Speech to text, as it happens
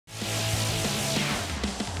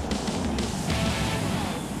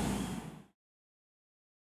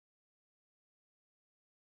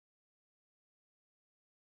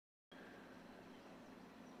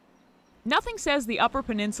Nothing says the Upper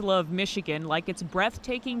Peninsula of Michigan like its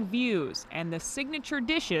breathtaking views and the signature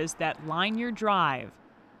dishes that line your drive.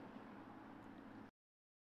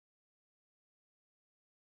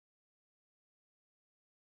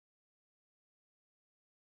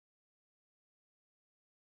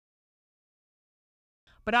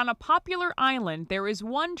 But on a popular island, there is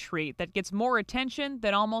one treat that gets more attention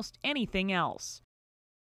than almost anything else.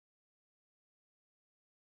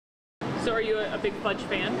 So are you a big Fudge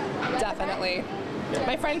fan? Definitely.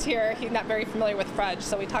 My friend here, he's not very familiar with Fudge,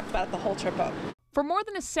 so we talked about it the whole trip up. For more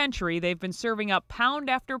than a century, they've been serving up pound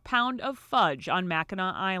after pound of fudge on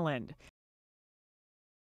Mackinac Island.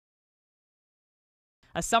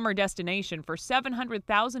 A summer destination for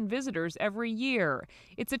 700,000 visitors every year.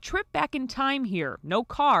 It's a trip back in time here. No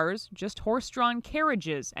cars, just horse-drawn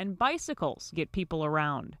carriages and bicycles get people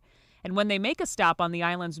around. And when they make a stop on the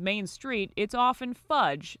island's main street, it's often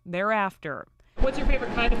fudge thereafter. What's your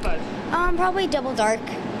favorite kind of fudge? Probably double dark.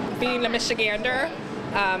 Being a Michigander,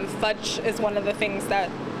 fudge is one of the things that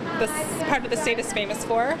this part of the state is famous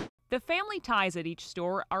for. The family ties at each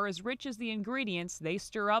store are as rich as the ingredients they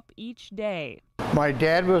stir up each day. My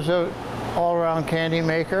dad was an all-around candy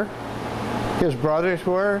maker. His brothers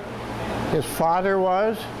were. His father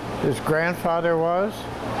was. His grandfather was.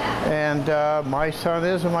 And my son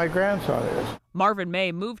is and my grandson is. Marvin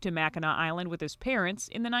May moved to Mackinac Island with his parents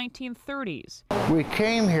in the 1930s. We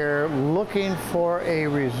came here looking for a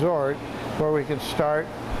resort where we could start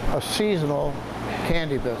a seasonal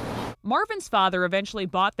candy business. Marvin's father eventually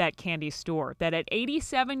bought that candy store that at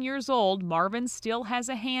 87 years old, Marvin still has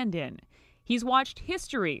a hand in. He's watched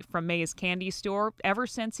history from May's candy store ever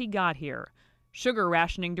since he got here. Sugar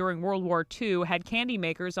rationing during World War II had candy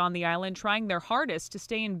makers on the island trying their hardest to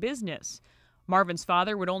stay in business. Marvin's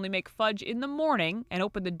father would only make fudge in the morning and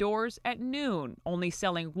open the doors at noon, only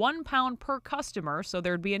selling 1 pound per customer so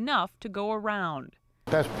there'd be enough to go around.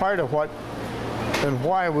 That's part of what and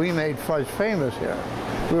why we made fudge famous here.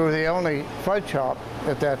 We were the only fudge shop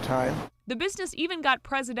at that time. The business even got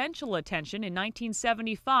presidential attention in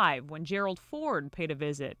 1975 when Gerald Ford paid a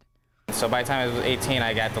visit. So by the time I was 18,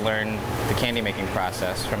 I got to learn the candy making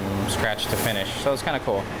process from scratch to finish, so it's kind of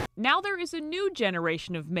cool. Now there is a new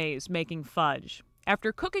generation of Mays making fudge.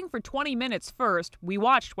 After cooking for 20 minutes first, we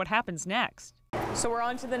watched what happens next. So we're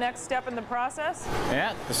on to the next step in the process?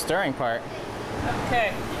 Yeah, the stirring part.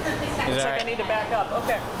 Okay. Looks like right? I need to back up.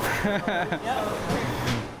 Okay. Yep.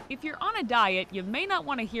 If you're on a diet, you may not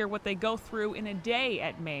want to hear what they go through in a day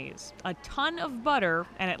at Mays. A ton of butter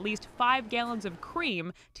and at least 5 gallons of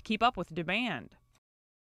cream to keep up with demand.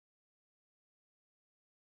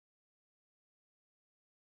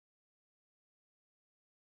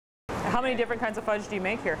 How many different kinds of fudge do you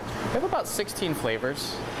make here? We have about 16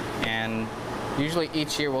 flavors, and usually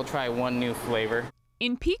each year we'll try one new flavor.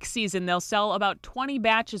 In peak season, they'll sell about 20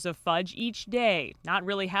 batches of fudge each day, not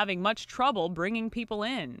really having much trouble bringing people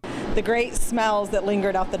in. The great smells that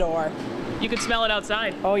lingered out the door. You could smell it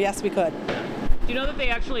outside. Oh, yes, we could. Do you know that they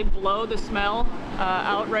actually blow the smell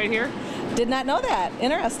out right here? Did not know that.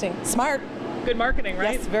 Interesting. Smart. Good marketing,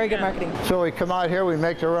 right? Yes, very good marketing. So we come out here, we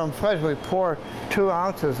make the rum fudge, we pour 2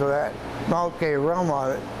 ounces of that Mount Gay rum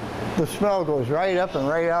on it. The smell goes right up and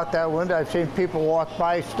right out that window. I've seen people walk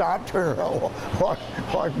by, stop, turn around, walk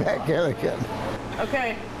back in again.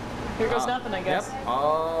 Okay, here goes nothing, I guess. Yep,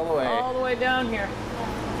 all the way. All the way down here.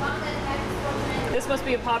 This must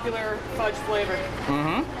be a popular fudge flavor.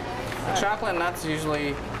 Mm-hmm. Chocolate nuts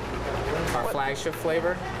usually our flagship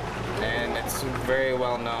flavor, and it's very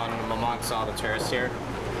well known amongst all the tourists here.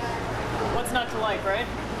 What's not to like, right?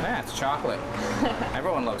 Yeah, it's chocolate.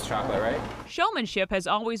 Everyone loves chocolate, right? Showmanship has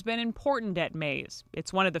always been important at Mays.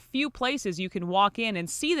 It's one of the few places you can walk in and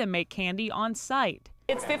see them make candy on site.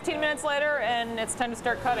 It's 15 minutes later and it's time to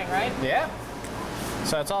start cutting, right? Yeah.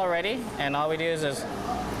 So it's all ready, and all we do is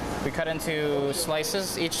we cut into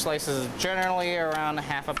slices. Each slice is generally around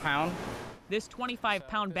 ½ a pound. This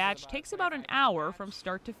 25-pound batch takes about an hour from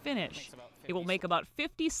start to finish. It will make about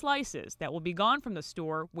 50 slices that will be gone from the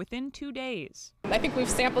store within 2 days. I think we've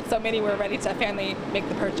sampled so many we're ready to finally make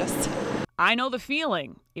the purchase. I know the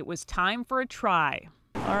feeling. It was time for a try.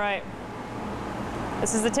 All right.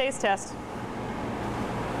 This is the taste test.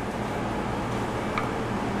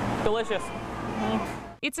 Delicious.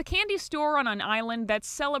 It's a candy store on an island that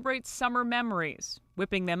celebrates summer memories,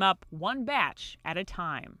 whipping them up one batch at a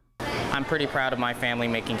time. I'm pretty proud of my family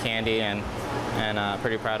making candy, and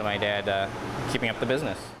pretty proud of my dad keeping up the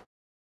business.